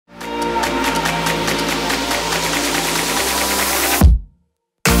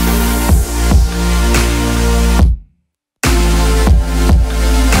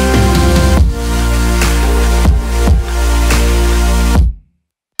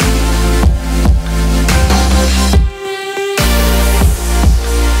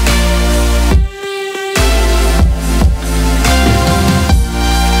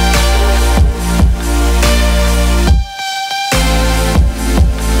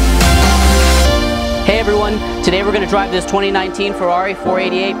Today we're going to drive this 2019 Ferrari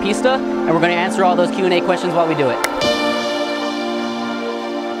 488 Pista, and we're going to answer all those Q&A questions while we do it.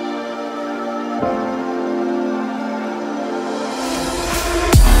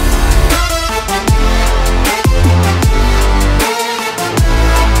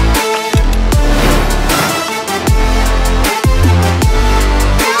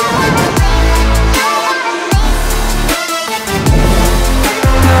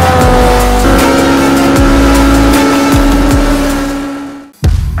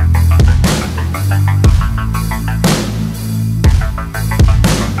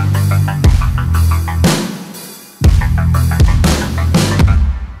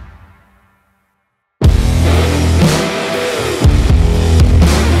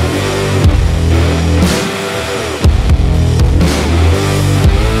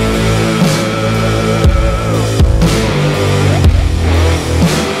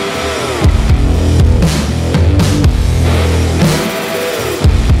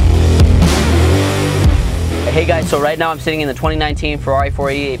 Hey guys, so right now I'm sitting in the 2019 Ferrari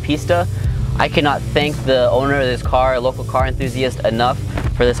 488 Pista. I cannot thank the owner of this car, a local car enthusiast, enough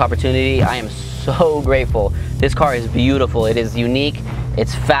for this opportunity. I am so grateful. This car is beautiful, it is unique,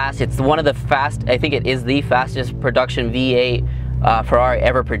 it's fast, it's one of the I think it is the fastest production V8 Ferrari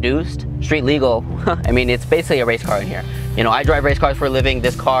ever produced. Street legal, I mean, it's basically a race car in here. You know, I drive race cars for a living,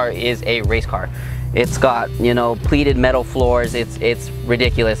 this car is a race car. It's got, you know, pleated metal floors. It's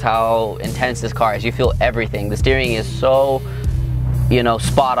ridiculous how intense this car is. You feel everything. The steering is so, you know,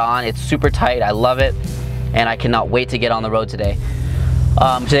 spot on. It's super tight. I love it, and I cannot wait to get on the road today.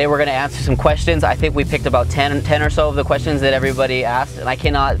 Today we're going to answer some questions. I think we picked about 10 or so of the questions that everybody asked, and I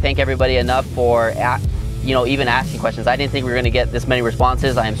cannot thank everybody enough for, you know, even asking questions. I didn't think we were going to get this many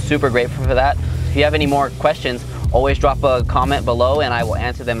responses. I am super grateful for that. If you have any more questions, always drop a comment below and I will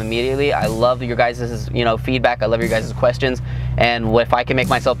answer them immediately. I love your guys' feedback. I love your guys' questions. And if I can make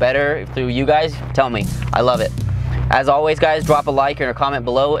myself better through you guys, tell me. I love it. As always, guys, drop a like or a comment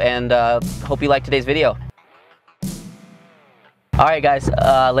below, and hope you liked today's video. All right, guys,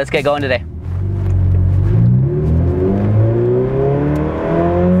 let's get going today.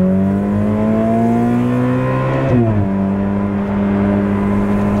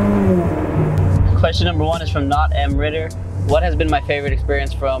 Question number 1 is from Not M. Ritter. What has been my favorite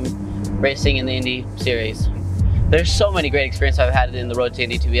experience from racing in the Indy series? There's so many great experiences I've had in the road to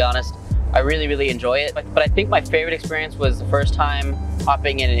Indy, to be honest. I really enjoy it. But I think my favorite experience was the first time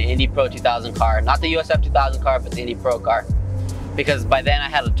hopping in an Indy Pro 2000 car. Not the USF 2000 car, but the Indy Pro car. Because by then I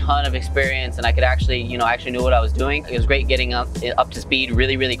had a ton of experience and I could actually, you know, knew what I was doing. It was great getting up to speed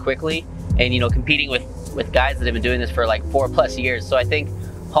really quickly and, you know, competing with guys that have been doing this for like 4+ years. So I think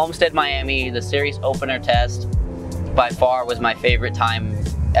Homestead, Miami, the series opener test, by far was my favorite time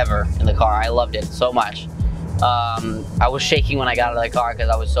ever in the car. I loved it so much. I was shaking when I got out of the car because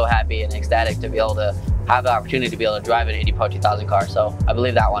I was so happy and ecstatic to be able to have the opportunity to be able to drive an Indy Pro 2000 car. So I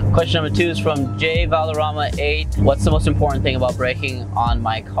believe that one. Question number 2 is from J Valderrama 8. What's the most important thing about braking on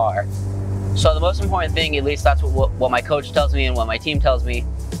my car? So the most important thing, at least that's what my coach tells me and what my team tells me,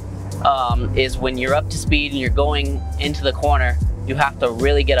 is when you're up to speed and you're going into the corner, you have to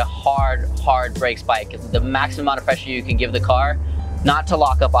really get a hard brake spike. It's the maximum amount of pressure you can give the car, not to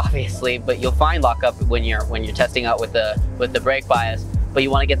lock up obviously, but you'll find lock up when you're testing out with the brake bias. But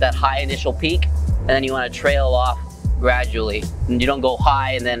you want to get that high initial peak, and then you want to trail off gradually. And you don't go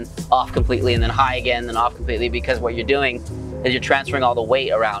high and then off completely, and then high again, and then off completely, because what you're doing is you're transferring all the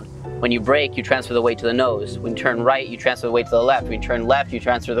weight around. When you brake, you transfer the weight to the nose. When you turn right, you transfer the weight to the left. When you turn left, you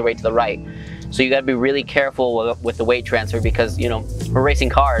transfer the weight to the right. So you got to be really careful with the weight transfer, because, you know, we're racing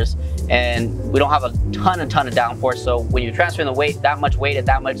cars and we don't have a ton of downforce. So when you're transferring the weight, that much weight at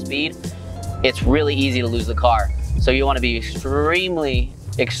that much speed, it's really easy to lose the car. So you want to be extremely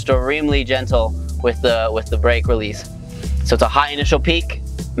gentle with the brake release. So it's a high initial peak,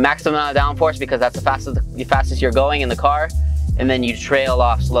 maximum amount of downforce, because that's the fastest you're going in the car, and then you trail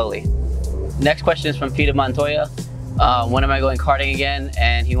off slowly. Next question is from Peter Montoya. When am I going karting again?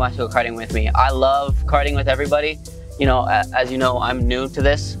 And he wants to go karting with me. I love karting with everybody. You know, as you know, I'm new to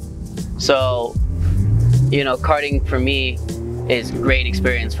this. So, you know, karting for me is great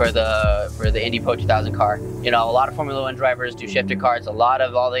experience for the Indy Pro 2000 car. You know, a lot of Formula 1 drivers do shifter karts.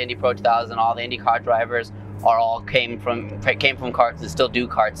 All the Indy Pro 2000, all the Indy kart drivers came from karts and still do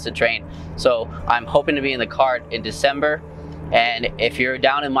karts to train. So I'm hoping to be in the kart in December. And if you're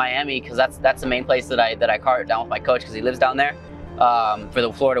down in Miami, because that's the main place that I kart down with my coach, because he lives down there for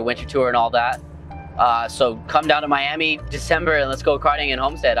the Florida Winter Tour and all that. So come down to Miami December and let's go karting in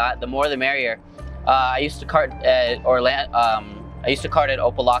Homestead. The more the merrier. I used to kart at I used to kart at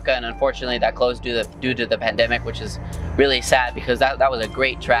Opelika, and unfortunately that closed due to the pandemic, which is really sad because that was a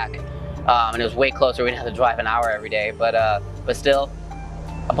great track, and it was way closer. We didn't have to drive an hour every day, but still,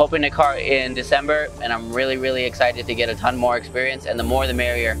 I'm hoping to kart in December, and I'm really excited to get a ton more experience, and the more the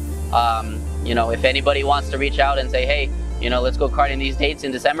merrier. You know, if anybody wants to reach out and say, hey, you know, let's go karting these dates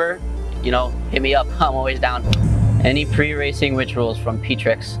in December, you know, hit me up. I'm always down. Any pre-racing rituals from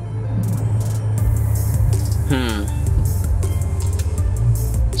P-Trix?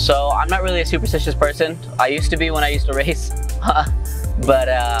 So I'm not really a superstitious person. I used to be when I used to race, but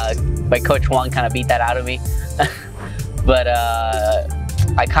my coach Juan kind of beat that out of me. But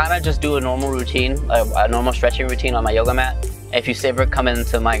I kind of just do a normal routine, a normal stretching routine on my yoga mat. If you ever come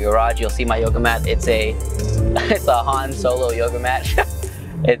into my garage, you'll see my yoga mat. It's a Han Solo yoga mat.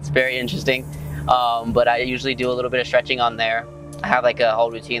 It's very interesting. But I usually do a little bit of stretching on there. I have like a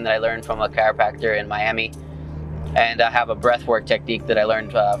whole routine that I learned from a chiropractor in Miami. And I have a breath work technique that I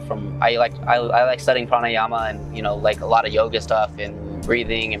learned from, I like studying pranayama and, you know, like a lot of yoga stuff and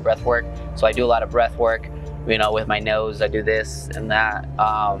breathing and breath work. So I do a lot of breath work, you know, with my nose. I do this and that.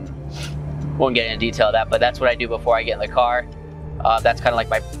 Won't get into detail of that, but that's what I do before I get in the car. That's kind of like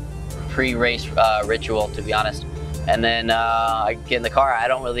my pre-race ritual, to be honest. And then I get in the car. I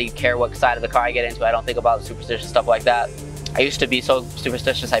don't really care what side of the car I get into. I don't think about superstitious stuff like that. I used to be so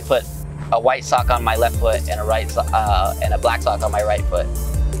superstitious, I put a white sock on my left foot and a black sock on my right foot.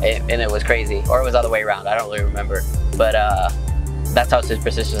 And it was crazy. Or it was the other way around. I don't really remember. But that's how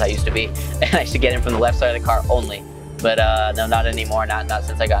superstitious I used to be. And I used to get in from the left side of the car only. But no, not anymore. Not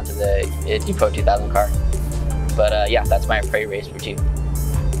since I got into the Pro 2000 car. But yeah, that's my pre-race routine.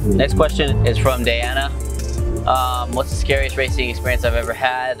 Next question is from Diana. What's the scariest racing experience I've ever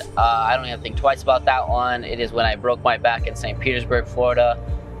had? I don't even think twice about that one. It is when I broke my back in St. Petersburg, Florida.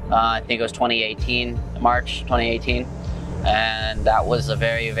 I think it was 2018, March 2018. And that was a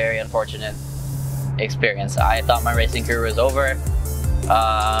very unfortunate experience. I thought my racing career was over.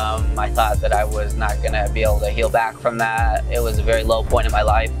 I thought that I was not gonna be able to heal back from that. It was a very low point in my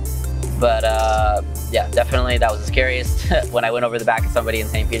life. But yeah, definitely that was the scariest. When I went over the back of somebody in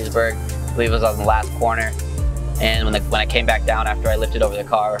St. Petersburg, I believe it was on the last corner. And when I came back down after I lifted over the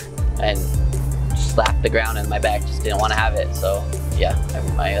car and slapped the ground, and my back just didn't want to have it. So yeah,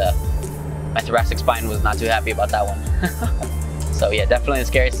 my thoracic spine was not too happy about that one. So yeah, definitely the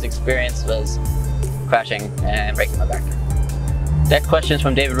scariest experience was crashing and breaking my back. Next question is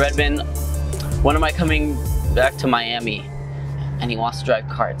from David Redman. When am I coming back to Miami? And he wants to drive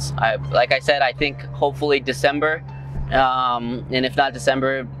karts. Like I said, I think hopefully December, and if not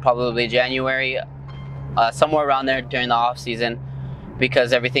December, probably January, somewhere around there during the off season,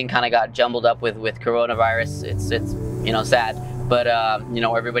 because everything kind of got jumbled up with coronavirus. It's you know, sad, but you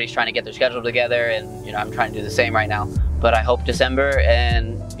know, everybody's trying to get their schedule together, and you know, I'm trying to do the same right now. But I hope December,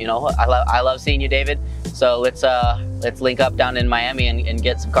 and you know, I love seeing you, David. So let's link up down in Miami and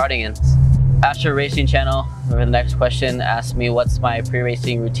get some karting in. Asher Racing Channel, for the next question, asked me what's my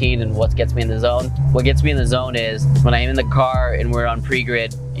pre-racing routine and what gets me in the zone. What gets me in the zone is when I'm in the car and we're on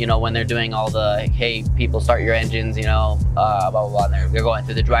pre-grid, you know, when they're doing all the, hey, people start your engines, you know, blah, blah, blah, and they're going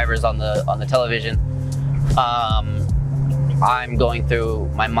through the drivers on the television. I'm going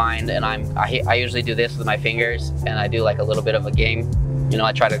through my mind, and I usually do this with my fingers, and I do like a little bit of a game. You know,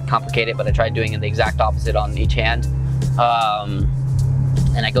 I try to complicate it, but I try doing it the exact opposite on each hand.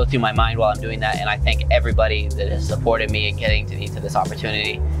 And I go through my mind while I'm doing that, and I thank everybody that has supported me in getting to this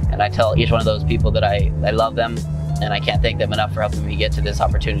opportunity. And I tell each one of those people that I love them, and I can't thank them enough for helping me get to this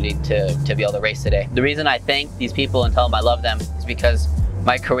opportunity to be able to race today. The reason I thank these people and tell them I love them is because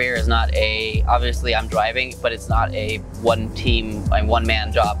my career is not obviously I'm driving, but it's not a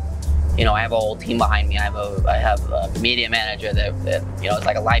one-man job. You know, I have a whole team behind me. I have a media manager that you know, it's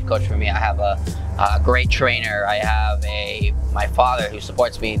like a life coach for me. I have a great trainer. I have my father who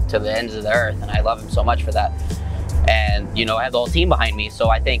supports me to the ends of the earth, and I love him so much for that. And you know, I have the whole team behind me. So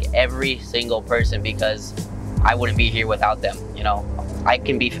I thank every single person, because I wouldn't be here without them. You know, I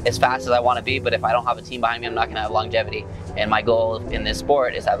can be as fast as I want to be, but if I don't have a team behind me, I'm not going to have longevity. And my goal in this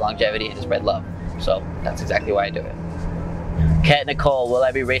sport is to have longevity and to spread love. So that's exactly why I do it. Kat Nicole, will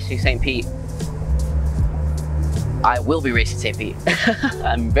I be racing St. Pete? I will be racing St. Pete.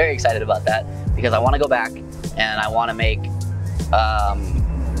 I'm very excited about that, because I want to go back and I want to make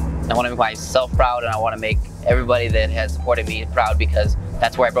myself proud, and I want to make everybody that has supported me proud, because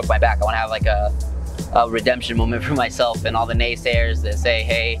that's where I broke my back. I want to have like a redemption moment for myself and all the naysayers that say,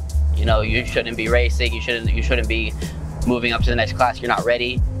 hey, you know, you shouldn't be racing, you shouldn't be moving up to the next class, you're not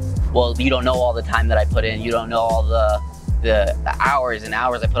ready. Well, you don't know all the time that I put in, you don't know all the the hours and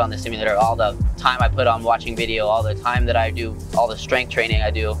hours I put on the simulator, all the time I put on watching video, all the time that I do, all the strength training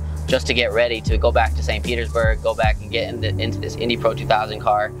I do just to get ready to go back to St. Petersburg, go back and get into this Indy Pro 2000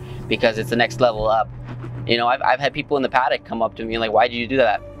 car, because it's the next level up. You know, I've had people in the paddock come up to me like, why did you do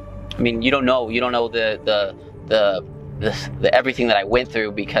that? I mean, you don't know the everything that I went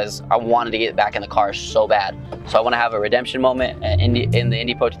through, because I wanted to get back in the car so bad. So I want to have a redemption moment in the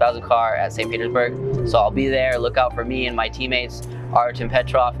Indy Pro 2000 car at St. Petersburg. So I'll be there. Look out for me and my teammates, Artem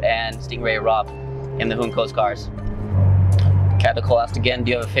Petrov and Stingray Rob, in the Hunkos cars. Cat Nicole asked again,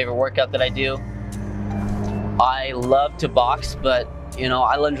 do you have a favorite workout that I do? I love to box, but you know,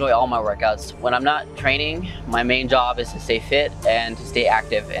 I enjoy all my workouts. When I'm not training, my main job is to stay fit and to stay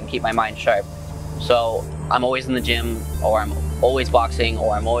active and keep my mind sharp. So I'm always in the gym, or I'm always boxing,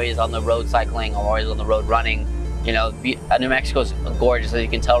 or I'm always on the road cycling, or always on the road running. You know, New Mexico's gorgeous, as you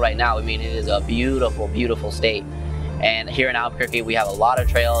can tell right now. I mean, it is a beautiful, beautiful state. And here in Albuquerque, we have a lot of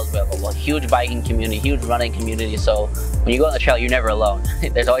trails. We have a huge biking community, huge running community. So when you go on the trail, you're never alone.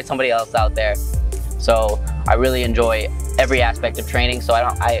 There's always somebody else out there. So I really enjoy every aspect of training. So I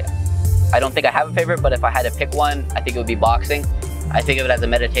don't think I have a favorite, but if I had to pick one, I think it would be boxing. I think of it as a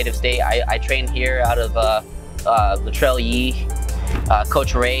meditative state. I train here out of Latrell Yee.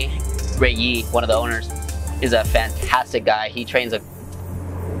 Coach Ray Yee, one of the owners, is a fantastic guy. He trains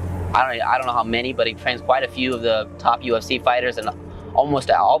I don't know how many, but he trains quite a few of the top UFC fighters, and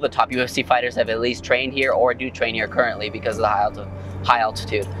almost all the top UFC fighters have at least trained here or do train here currently because of the high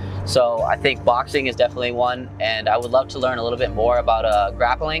altitude. So I think boxing is definitely one, and I would love to learn a little bit more about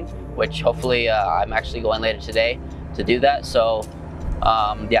grappling, which hopefully I'm actually going later today to do that. So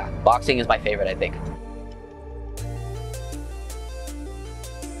yeah, boxing is my favorite, I think.